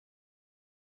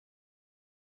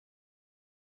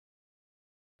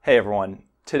Hey everyone,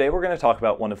 today we're going to talk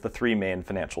about one of the three main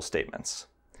financial statements.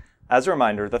 Today we're going to talk about one of the three main financial statements. As a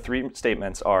reminder, the three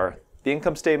statements are the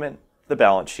income statement, the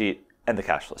balance sheet, and the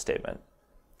cash flow statement.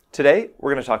 Today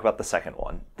we're going to talk about the second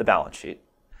one, the balance sheet.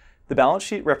 The balance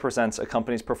sheet represents a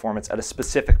company's performance at a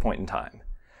specific point in time.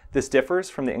 This differs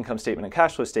from the income statement and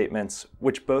cash flow statements,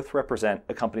 which both represent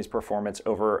a company's performance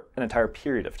over an entire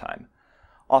period of time.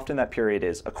 Often that period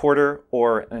is a quarter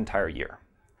or an entire year.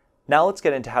 Now let's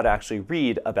get into how to actually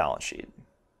read a balance sheet.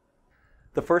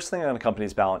 The first thing on a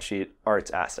company's balance sheet are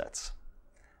its assets.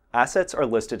 Assets are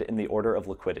listed in the order of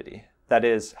liquidity, that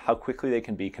is, how quickly they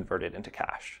can be converted into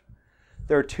cash.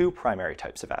 There are two primary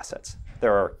types of assets.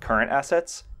 There are current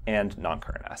assets and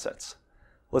non-current assets.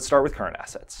 Let's start with current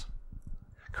assets.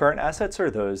 Current assets are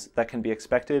those that can be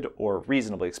expected or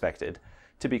reasonably expected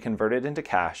to be converted into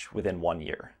cash within 1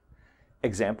 year.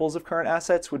 Examples of current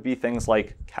assets would be things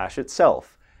like cash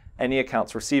itself, any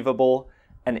accounts receivable,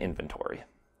 and inventory.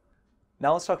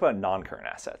 Now let's talk about non-current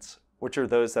assets, which are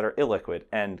those that are illiquid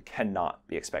and cannot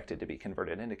be expected to be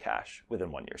converted into cash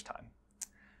within 1 year's time.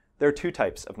 There are two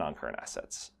types of non-current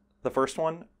assets. The first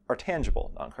one are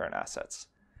tangible non-current assets.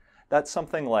 That's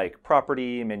something like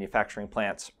property, manufacturing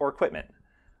plants, or equipment,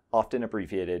 often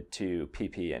abbreviated to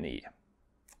PP&E.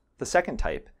 The second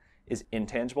type is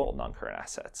intangible non-current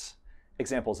assets.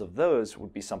 Examples of those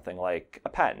would be something like a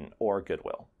patent or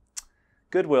goodwill.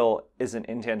 Goodwill is an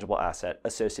intangible asset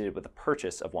associated with the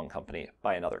purchase of one company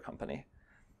by another company.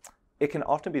 It can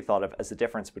often be thought of as the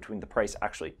difference between the price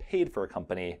actually paid for a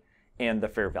company and the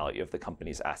fair value of the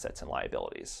company's assets and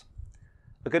liabilities.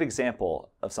 A good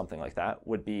example of something like that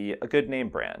would be a good name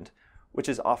brand, which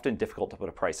is often difficult to put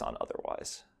a price on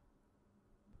otherwise.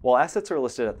 While assets are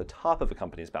listed at the top of a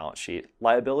company's balance sheet,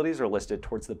 liabilities are listed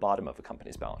towards the bottom of a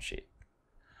company's balance sheet.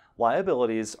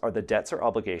 Liabilities are the debts or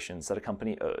obligations that a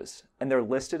company owes, and they're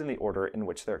listed in the order in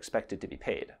which they're expected to be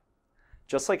paid.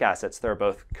 Just like assets, there are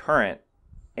both current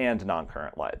and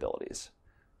non-current liabilities.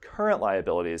 Current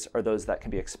liabilities are those that can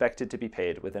be expected to be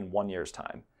paid within 1 year's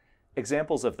time.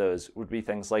 Examples of those would be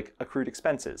things like accrued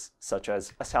expenses, such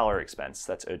as a salary expense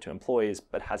that's owed to employees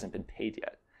but hasn't been paid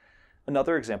yet.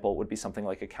 Another example would be something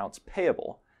like accounts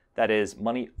payable, that is,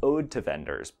 money owed to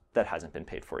vendors that hasn't been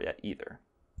paid for yet either.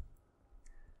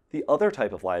 The other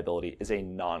type of liability is a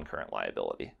non-current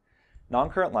liability.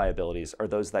 Non-current liabilities are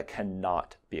those that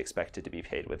cannot be expected to be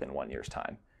paid within 1 year's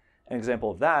time. An example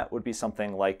of that would be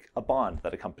something like a bond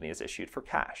that a company has issued for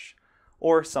cash,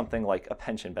 or something like a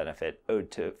pension benefit owed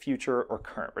to future or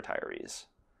current retirees.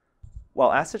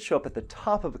 While assets show up at the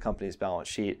top of a company's balance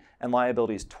sheet and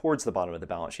liabilities towards the bottom of the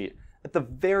balance sheet, at the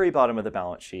very bottom of the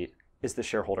balance sheet is the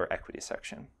shareholder equity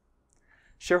section.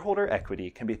 Shareholder equity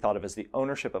can be thought of as the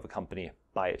ownership of a company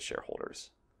by its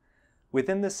shareholders.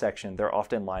 Within this section, there are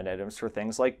often line items for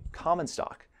things like common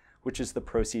stock, which is the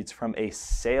proceeds from a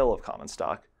sale of common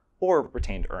stock, or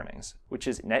retained earnings, which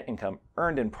is net income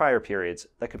earned in prior periods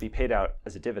that could be paid out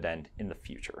as a dividend in the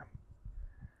future.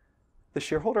 The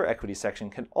shareholder equity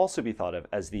section can also be thought of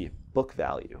as the book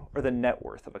value, or the net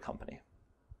worth of a company.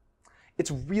 It's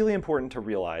really important to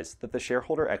realize that the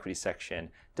shareholder equity section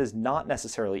does not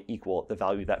necessarily equal the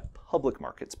value that public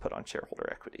markets put on shareholder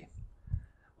equity.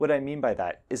 What I mean by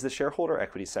that is the shareholder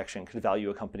equity section could value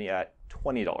a company at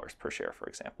 $20 per share, for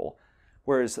example,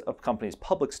 whereas a company's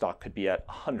public stock could be at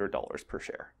 $100 per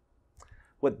share.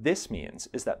 What this means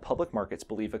is that public markets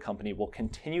believe a company will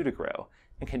continue to grow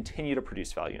and continue to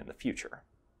produce value in the future.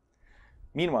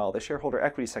 Meanwhile, the shareholder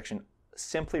equity section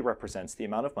simply represents the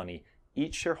amount of money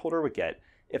each shareholder would get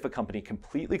if a company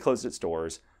completely closed its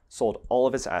doors, sold all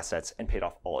of its assets, and paid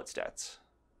off all its debts.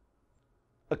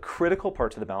 A critical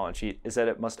part to the balance sheet is that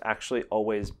it must actually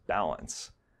always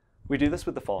balance. We do this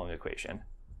with the following equation: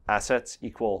 assets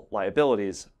equal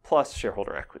liabilities plus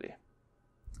shareholder equity.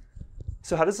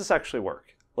 So how does this actually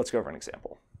work? Let's go over an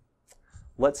example.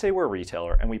 Let's say we're a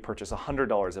retailer and we purchase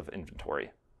 $100 of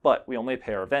inventory, but we only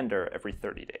pay our vendor every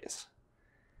 30 days.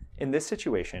 In this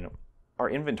situation, our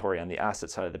inventory on the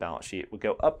asset side of the balance sheet would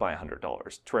go up by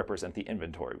 $100 to represent the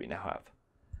inventory we now have.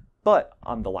 But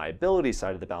on the liability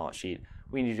side of the balance sheet,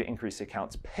 we need to increase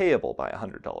accounts payable by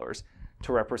 $100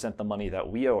 to represent the money that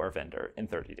we owe our vendor in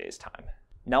 30 days' time.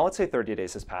 Now let's say 30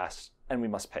 days has passed and we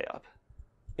must pay up.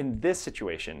 In this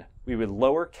situation, we would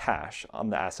lower cash on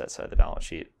the asset side of the balance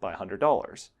sheet by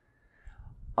 $100.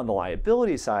 On the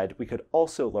liability side, we could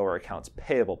also lower accounts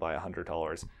payable by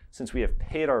 $100 since we have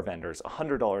paid our vendors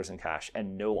 $100 in cash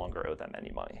and no longer owe them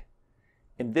any money.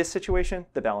 In this situation,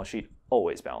 the balance sheet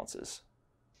always balances.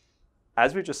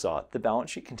 As we just saw, the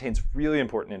balance sheet contains really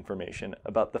important information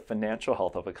about the financial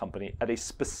health of a company at a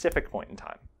specific point in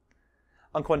time.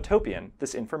 On Quantopian,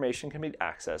 this information can be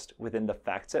accessed within the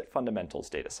FactSet Fundamentals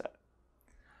dataset.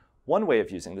 One way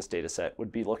of using this dataset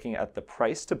would be looking at the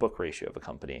price-to-book ratio of a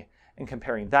company and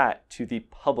comparing that to the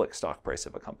public stock price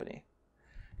of a company.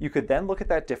 You could then look at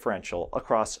that differential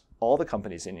across all the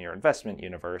companies in your investment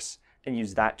universe and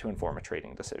use that to inform a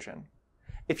trading decision.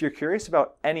 If you're curious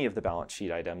about any of the balance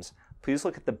sheet items, please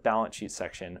look at the balance sheet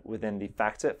section within the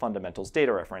FactSet Fundamentals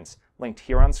data reference linked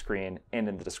here on screen and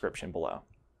in the description below.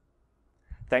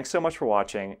 Thanks so much for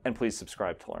watching, and please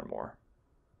subscribe to learn more.